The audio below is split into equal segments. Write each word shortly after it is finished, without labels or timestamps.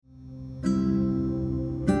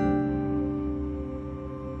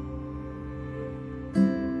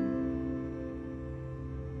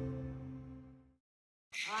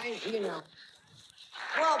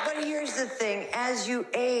Well, but here's the thing. As you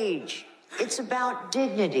age, it's about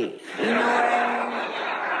dignity. You know what I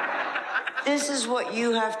mean? This is what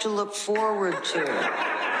you have to look forward to.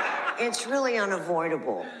 It's really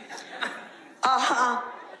unavoidable.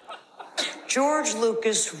 George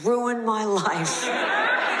Lucas ruined my life.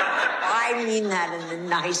 I mean that in the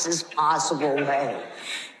nicest possible way.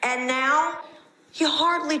 And now, he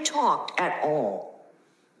hardly talked at all.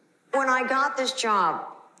 When I got this job,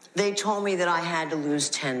 they told me that I had to lose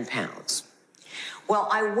 10 pounds. Well,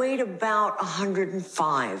 I weighed about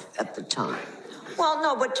 105 at the time. Well,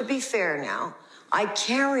 no, but to be fair now, I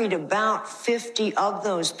carried about 50 of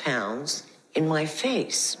those pounds in my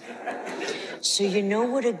face. So you know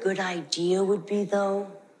what a good idea would be,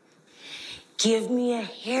 though? Give me a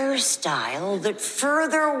hairstyle that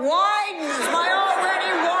further widens my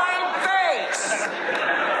already wide face.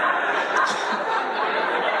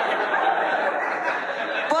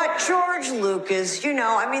 But George Lucas, you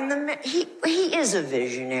know, I mean, he is a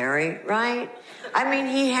visionary, right? I mean,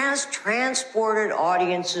 he has transported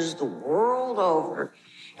audiences the world over.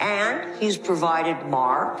 And he's provided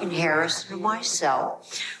Mark and Harrison and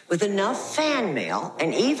myself with enough fan mail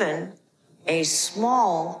and even a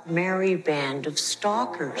small merry band of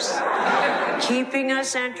stalkers, keeping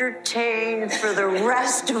us entertained for the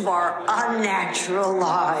rest of our unnatural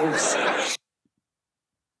lives.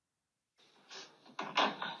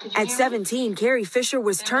 At 17, Carrie Fisher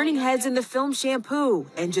was turning heads in the film Shampoo,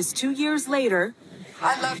 and just 2 years later...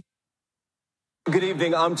 Good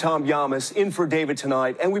evening, I'm Tom Yamas, in for David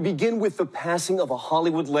tonight, and we begin with the passing of a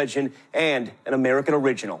Hollywood legend and an American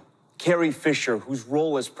original. Carrie Fisher, whose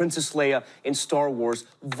role as Princess Leia in Star Wars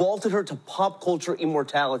vaulted her to pop culture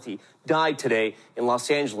immortality, died today in Los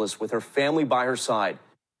Angeles with her family by her side.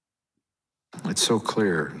 It's so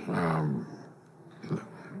clear,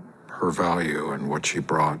 her value and what she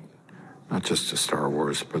brought, not just to Star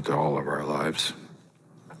Wars, but to all of our lives.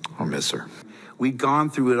 I'll miss her. We'd gone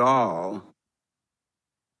through it all.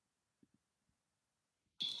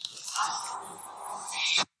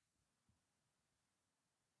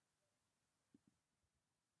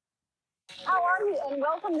 How are you? And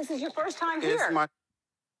welcome. This is your first time here.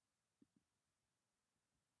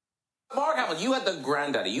 Mark Hamill, you had the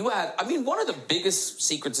granddaddy. You had, I mean, one of the biggest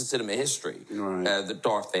secrets in cinema history. Right. The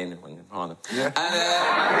Darth Vader one. Yeah. And,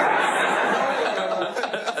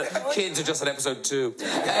 kids are just on episode 2.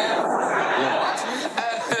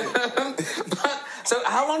 So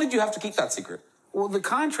how long did you have to keep that secret? Well, the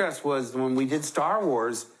contrast was when we did Star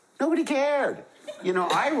Wars, nobody cared. You know,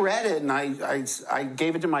 I read it and I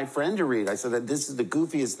gave it to my friend to read. I said that this is the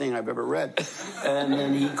goofiest thing I've ever read. And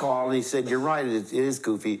then he called and he said, "You're right, it is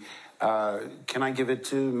goofy. Can I give it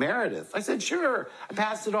to Meredith?" I said, "Sure." I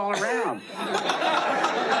passed it all around.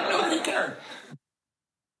 Nobody cared.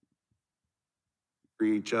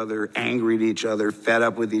 Each other, angry at each other, fed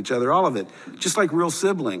up with each other, all of it. Just like real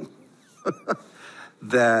sibling.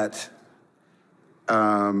 That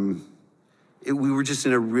we were just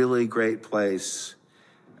in a really great place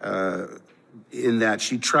in that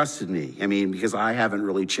she trusted me. I mean, because I haven't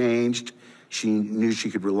really changed. She knew she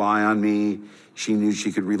could rely on me. She knew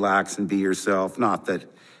she could relax and be herself. Not that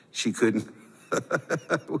she couldn't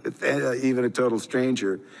with even a total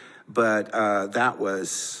stranger, but that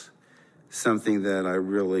was something that I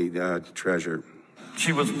really treasure.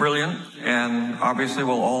 She was brilliant, and obviously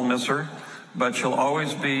we'll all miss her, but she'll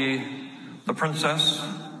always be the princess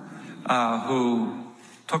who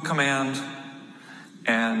took command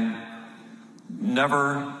and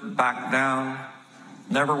never backed down,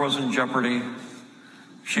 never was in jeopardy.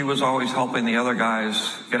 She was always helping the other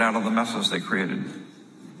guys get out of the messes they created.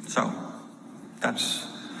 So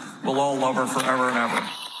we'll all love her forever and ever.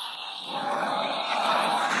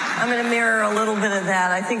 I'm going to mirror a little bit of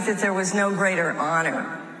that. I think that there was no greater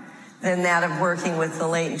honor than that of working with the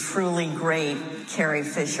late, truly great Carrie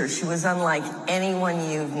Fisher. She was unlike anyone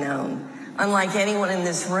you've known, unlike anyone in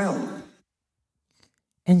this room.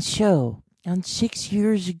 And so, 6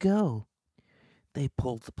 years ago, they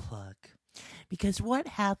pulled the plug. Because what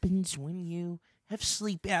happens when you have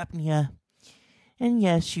sleep apnea? And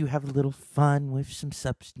yes, you have a little fun with some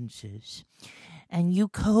substances. And you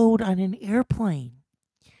code on an airplane.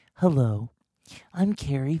 Hello, I'm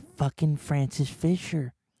Carrie fucking Francis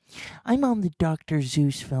Fisher. I'm on the Dr.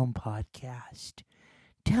 Zeus Film Podcast,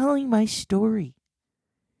 telling my story.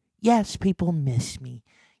 Yes, people miss me.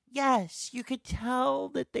 Yes, you could tell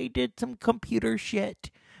that they did some computer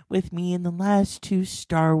shit with me in the last 2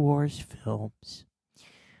 Star Wars films.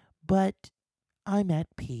 But I'm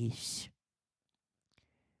at peace.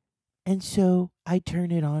 And so I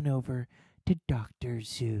turn it on over to Dr.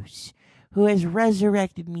 Zeus, who has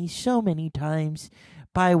resurrected me so many times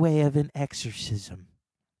by way of an exorcism.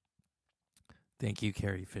 Thank you,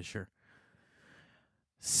 Carrie Fisher.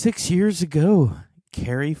 6 years ago,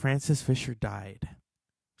 Carrie Frances Fisher died.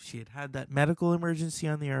 She had had that medical emergency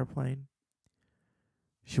on the airplane.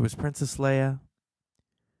 She was Princess Leia.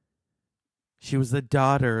 She was the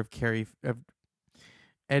daughter of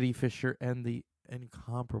Eddie Fisher and the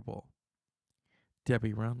incomparable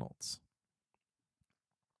Debbie Reynolds.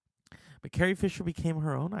 But Carrie Fisher became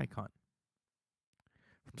her own icon.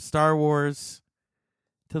 From Star Wars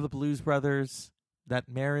to the Blues Brothers, that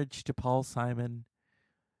marriage to Paul Simon,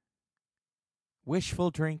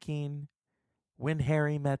 Wishful Drinking, When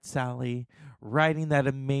Harry Met Sally, writing that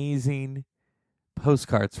amazing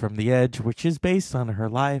Postcards from the Edge, which is based on her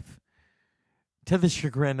life, to the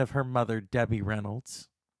chagrin of her mother, Debbie Reynolds.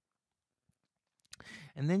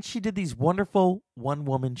 And then she did these wonderful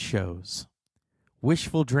one-woman shows.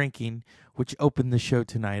 Wishful Drinking, which opened the show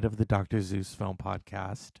tonight of the Dr. Zeus Film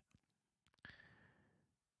Podcast.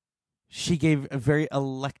 She gave a very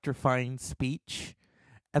electrifying speech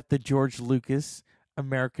at the George Lucas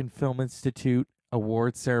American Film Institute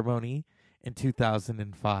Award ceremony in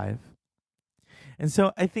 2005. And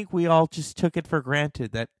so I think we all just took it for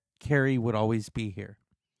granted that Carrie would always be here.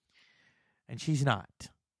 And she's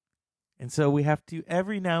not. And so we have to,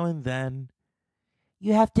 every now and then,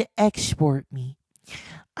 You have to export me.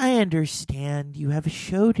 I understand you have a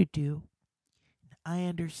show to do. I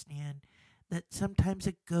understand that sometimes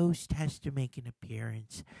a ghost has to make an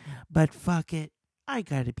appearance. But fuck it. I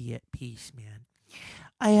gotta be at peace, man.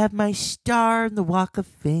 I have my star in the Walk of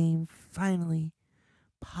Fame, finally,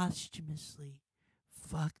 posthumously.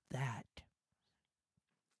 Fuck that.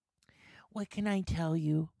 What can I tell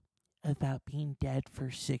you about being dead for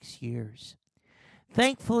 6 years?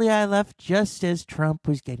 Thankfully, I left just as Trump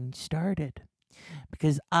was getting started,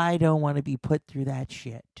 because I don't want to be put through that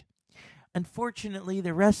shit. Unfortunately,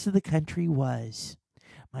 the rest of the country was.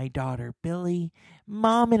 My daughter, Billy,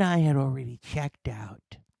 Mom, and I had already checked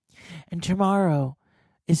out. And tomorrow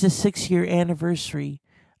is the 6-year anniversary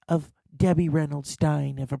of Debbie Reynolds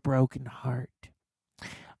dying of a broken heart.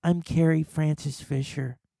 I'm Carrie Frances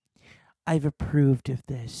Fisher. I've approved of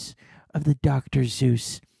this, of the Dr.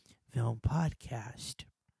 Zeus Film Podcast.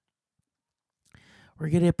 We're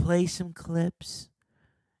going to play some clips.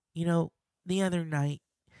 You know, the other night,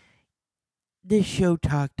 this show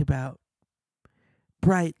talked about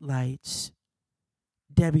Bright Lights,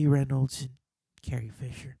 Debbie Reynolds, and Carrie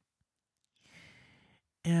Fisher.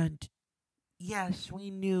 And yes, we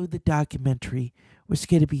knew the documentary was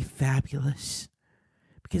going to be fabulous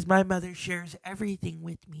because my mother shares everything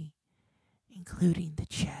with me, including the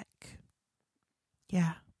check.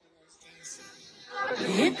 Yeah.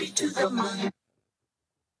 Hippie to the money.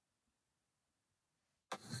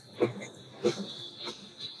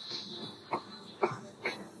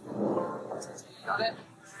 Got it.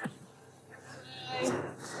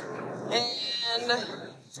 And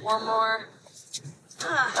one more.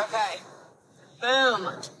 Okay.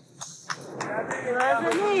 Boom.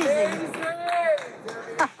 That's amazing.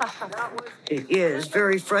 It is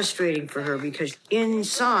very frustrating for her because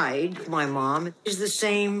inside my mom is the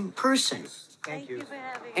same person. Thank you.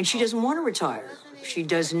 And she doesn't want to retire. She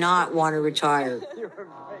does not want to retire.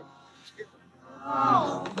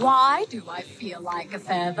 Why do I feel like a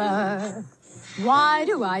feather? Why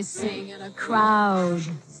do I sing in a crowd?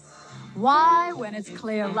 Why, when it's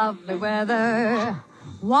clear, lovely weather?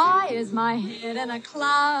 Why is my head in a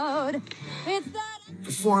cloud? It's that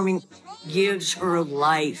Performing gives her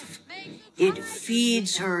life. It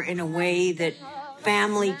feeds her in a way that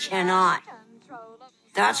family cannot.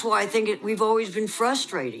 That's why I think we've always been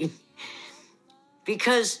frustrating.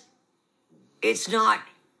 Because it's not...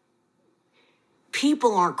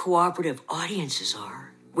 People aren't cooperative. Audiences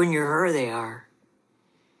are. When you're her, they are.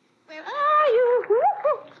 Where are you?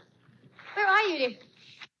 Where are you?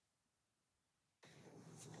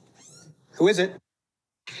 Who is it?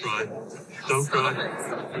 Cry. Don't cry.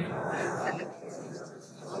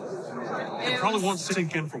 It probably won't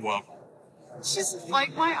sink in for a while. She's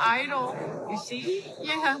like my idol. You see?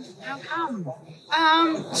 Yeah. How come?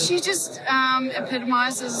 She just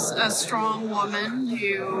epitomizes a strong woman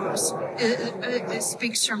who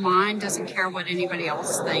speaks her mind, doesn't care what anybody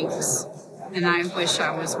else thinks. And I wish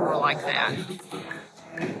I was more like that.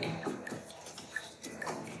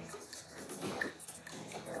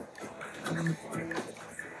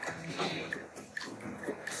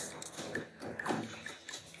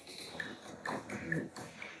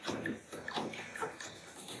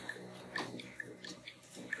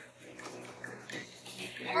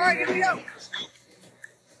 All right, here we go.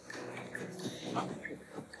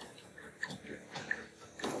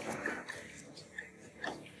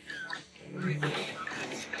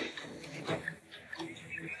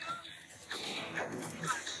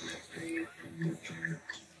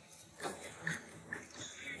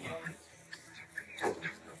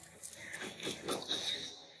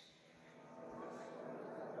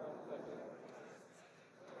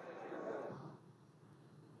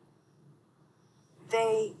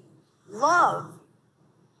 they love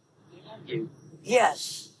You.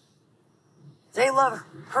 Yes. They love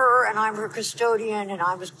her, and I'm her custodian, and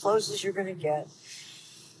I'm as close as you're going to get.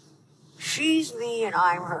 She's me, and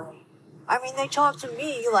I'm her. I mean, they talk to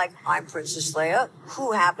me like I'm Princess Leia,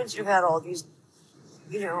 who happens to have had all these,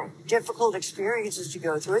 difficult experiences to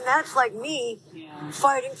go through. And that's like me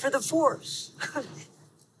fighting for the Force.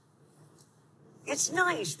 It's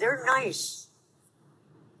nice. They're nice.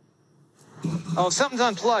 Oh, something's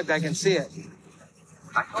unplugged. I can see it.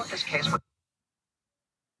 I thought this case was...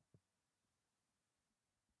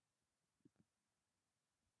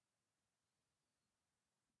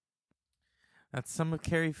 That's some of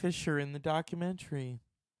Carrie Fisher in the documentary.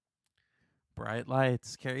 Bright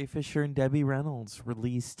Lights. Carrie Fisher and Debbie Reynolds,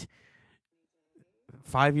 released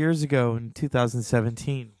 5 years ago in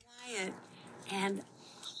 2017. Quiet and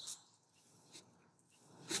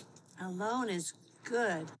alone is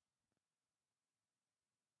good.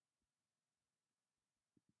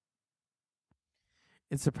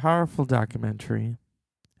 It's a powerful documentary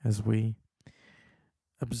as we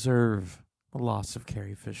observe the loss of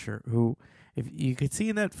Carrie Fisher, who, if you could see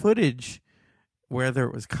in that footage, whether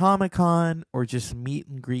it was Comic-Con or just meet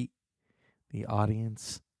and greet, the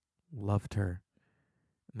audience loved her.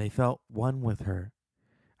 And they felt one with her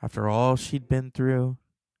after all she'd been through,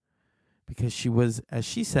 because she was, as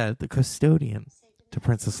she said, the custodian to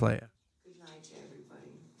Princess Leia. Good night to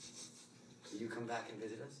everybody. Will you come back and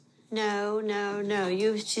visit us? No.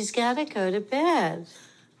 She's got to go to bed.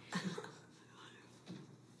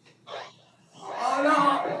 Oh,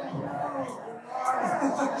 no!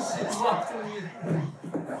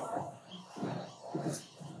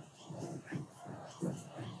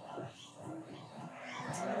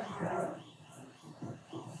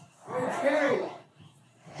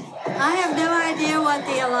 I have no idea what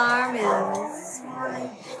the alarm is.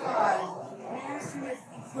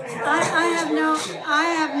 I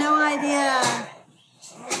have no idea.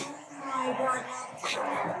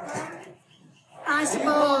 I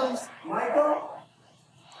suppose.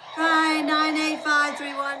 Try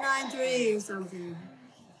 985-3193 or something.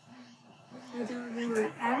 I don't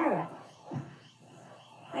remember ever.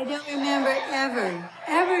 I don't remember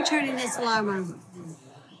ever turning this alarm on.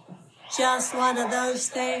 Just one of those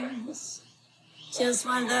things. Just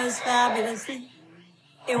one of those fabulous things.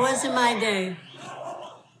 It wasn't my day.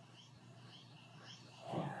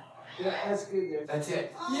 Yeah, that's good there. That's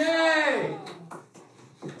it. Yay!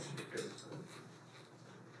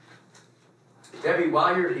 Debbie,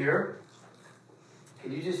 while you're here,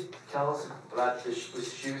 can you just tell us about the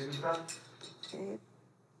shoes and stuff? Okay.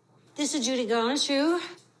 This is Judy Garland's shoe.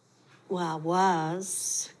 Well,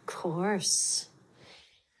 was, of course.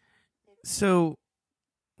 So,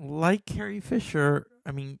 like Carrie Fisher,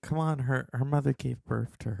 I mean, come on, her mother gave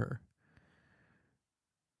birth to her.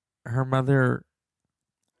 Her mother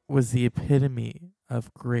was the epitome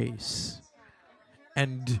of grace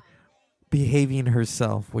and behaving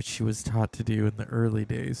herself, which she was taught to do in the early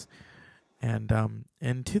days. And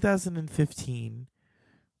in 2015,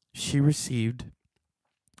 she received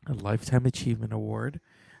a Lifetime Achievement Award,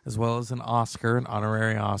 as well as an Oscar, an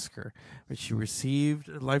honorary Oscar. But she received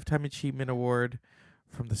a Lifetime Achievement Award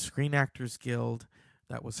from the Screen Actors Guild.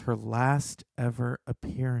 That was her last ever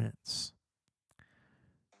appearance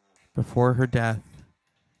before her death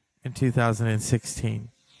in 2016.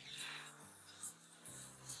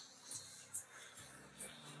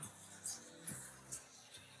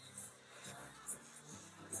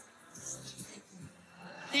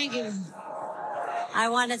 Thank you. I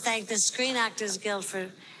want to thank the Screen Actors Guild for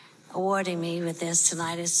awarding me with this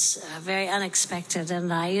tonight. It's very unexpected,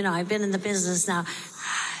 and I've been in the business now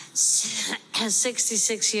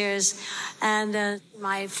 66 years, and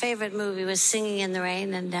my favorite movie was Singing in the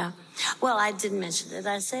Rain, and well, I didn't mention it. Did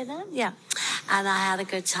I say that? Yeah. And I had a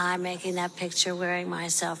good time making that picture, wearing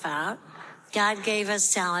myself out. God gave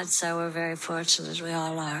us talent, so we're very fortunate. We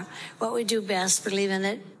all are. What we do best, believe in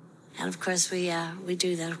it. And of course, we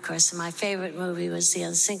do that, of course. And my favorite movie was The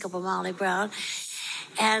Unsinkable Molly Brown.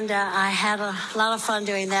 And I had a lot of fun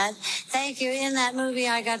doing that. Thank you. In that movie,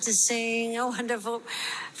 I got to sing a wonderful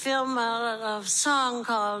a song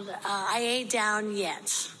called I Ain't Down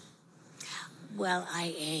Yet. Well,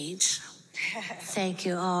 I ain't. Thank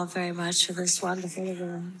you all very much for this wonderful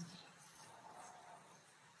event.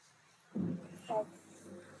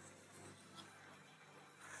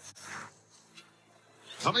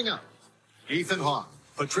 Coming up, Ethan Hawke,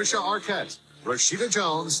 Patricia Arquette, Rashida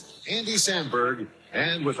Jones, Andy Samberg,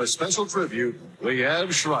 and with a special tribute,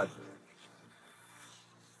 Liev Schreiber.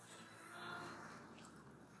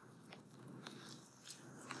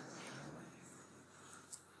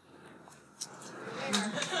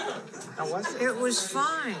 How was it? It was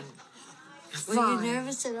fine. Were you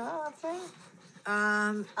nervous at all, Fred?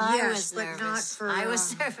 I Yes, was but nervous. not for. I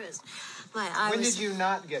was nervous. When did you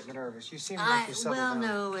not get nervous? You seemed like you settled well, down.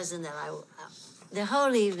 no, it wasn't that. The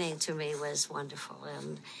whole evening to me was wonderful,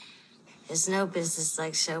 and there's no business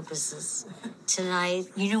like show business. Tonight,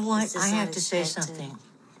 You know what? this is I have to say unexpected. something.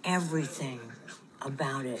 Everything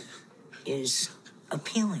about it is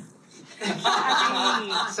appealing.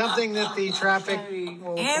 Something that the traffic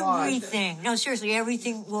will applaud. Everything. No, seriously,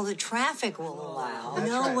 everything. Well, the traffic will allow.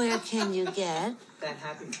 Nowhere can you get That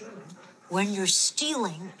happy feeling. When you're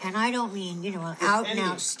stealing, and I don't mean, out and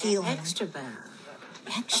out stealing. extra bow.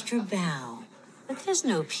 Extra bow. But there's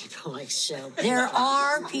no people like show. There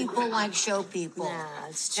are people like show people. No,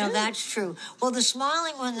 it's true. No, that's true. Well, the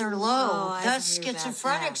smiling when they're low, I us heard about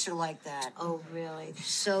schizophrenics are like that. Oh, really?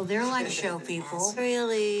 So they're like show people.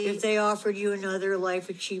 Really? If they offered you another Life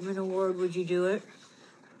Achievement Award, would you do it?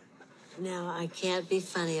 No, I can't be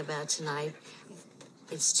funny about tonight.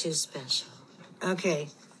 It's too special. Okay.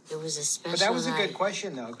 It was a special But that was a night. good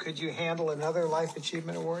question, though. Could you handle another Life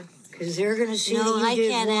Achievement Award? Because they're going to see No, that you I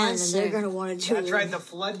did can't one, answer. and they're going to want to do That's right. The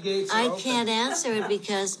floodgates are I open. can't answer it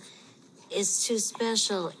because it's too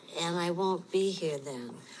special and I won't be here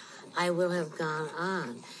then. I will have gone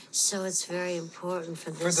on. So it's very important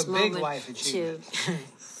for this the big moment life achievement.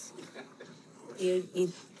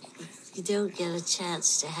 you don't get a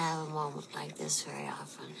chance to have a moment like this very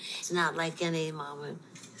often. It's not like any moment.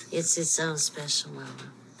 It's its own special moment.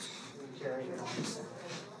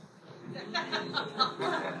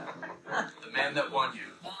 The man that won you.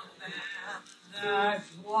 Has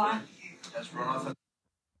run off.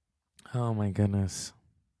 Oh my goodness.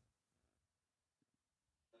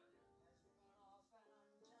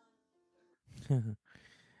 And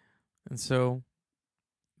so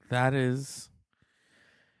that is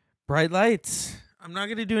Bright Lights. I'm not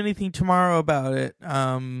going to do anything tomorrow about it.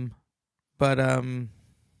 But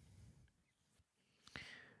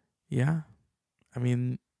yeah. I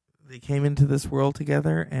mean, they came into this world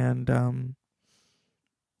together and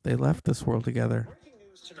they left this world together.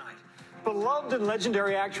 Beloved and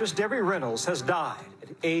legendary actress Debbie Reynolds has died at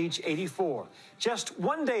age 84, just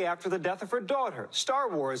one day after the death of her daughter, Star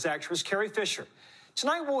Wars actress Carrie Fisher.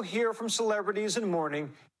 Tonight we'll hear from celebrities in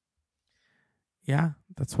mourning. Yeah,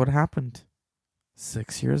 that's what happened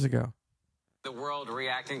 6 years ago. The world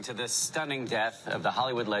reacting to the stunning death of the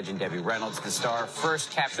Hollywood legend Debbie Reynolds. The star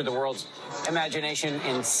first captured the world's imagination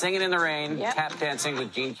in Singing in the Rain, tap dancing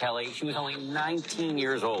with Gene Kelly. She was only 19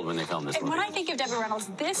 years old when they filmed this And movie. when I think of Debbie Reynolds,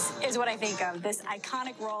 this is what I think of, this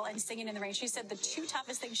iconic role in Singing in the Rain. She said the two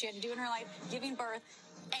toughest things she had to do in her life, giving birth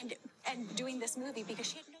and doing this movie, because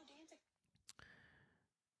she had no dancing.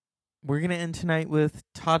 We're going to end tonight with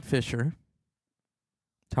Todd Fisher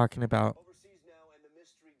talking about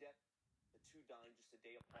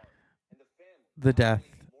the death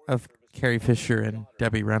of Carrie Fisher and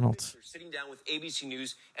Debbie Reynolds. Sitting down with ABC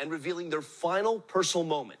News and revealing their final personal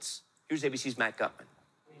moments. Here's ABC's Matt Gutman.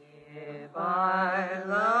 If I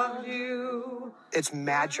loved you. It's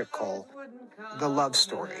magical, the love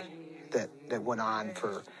story that went on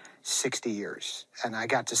for 60 years. And I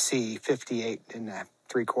got to see 58 and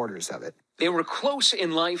 3/4 of it. They were close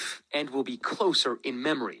in life and will be closer in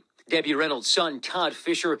memory. Debbie Reynolds' son, Todd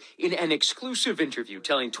Fisher, in an exclusive interview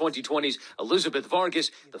telling 2020's Elizabeth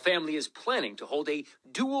Vargas the family is planning to hold a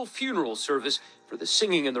dual funeral service for the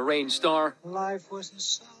Singing in the Rain star, Life was a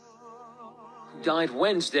song. who died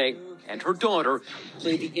Wednesday, and her daughter,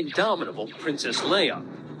 played the indomitable Princess Leia,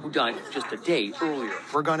 who died just a day earlier.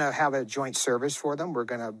 We're going to have a joint service for them. We're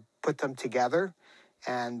going to put them together,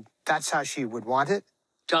 and that's how she would want it.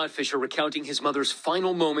 Todd Fisher recounting his mother's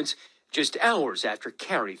final moments just hours after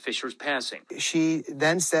Carrie Fisher's passing. She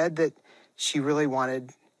then said that she really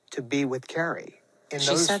wanted to be with Carrie.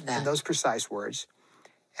 She said that. In those precise words.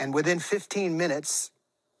 And within 15 minutes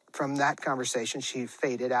from that conversation, she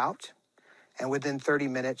faded out. And within 30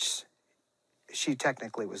 minutes, she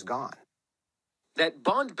technically was gone. That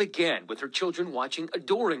bond began with her children watching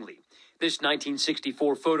adoringly. This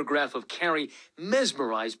 1964 photograph of Carrie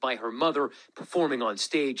mesmerized by her mother performing on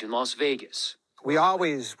stage in Las Vegas. We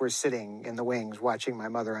always were sitting in the wings watching my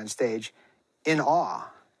mother on stage in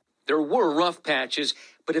awe. There were rough patches,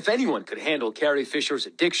 but if anyone could handle Carrie Fisher's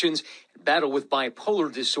addictions and battle with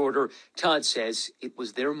bipolar disorder, Todd says it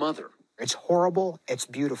was their mother. It's horrible. It's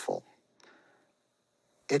beautiful.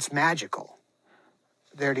 It's magical.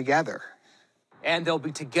 They're together. And they'll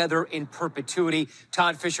be together in perpetuity.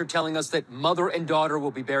 Todd Fisher telling us that mother and daughter will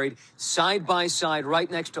be buried side by side right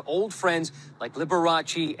next to old friends like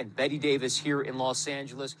Liberace and Betty Davis here in Los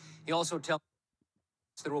Angeles. He also tells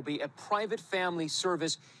us there will be a private family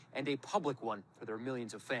service and a public one for their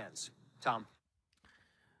millions of fans. Tom.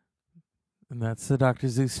 And that's the Dr.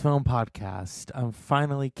 Zeus Film Podcast. I'm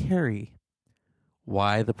finally Carrie.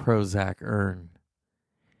 Why the Prozac urn?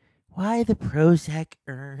 Why the Prozac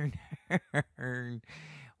urn?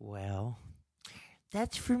 Well,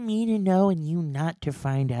 that's for me to know and you not to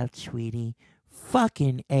find out, sweetie.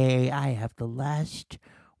 Fucking A, I have the last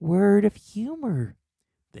word of humor.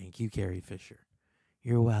 Thank you, Carrie Fisher.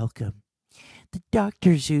 You're welcome. The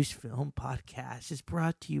Dr. Zeus Film Podcast is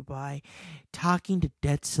brought to you by talking to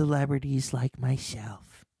dead celebrities like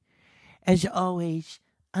myself. As always,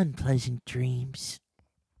 unpleasant dreams.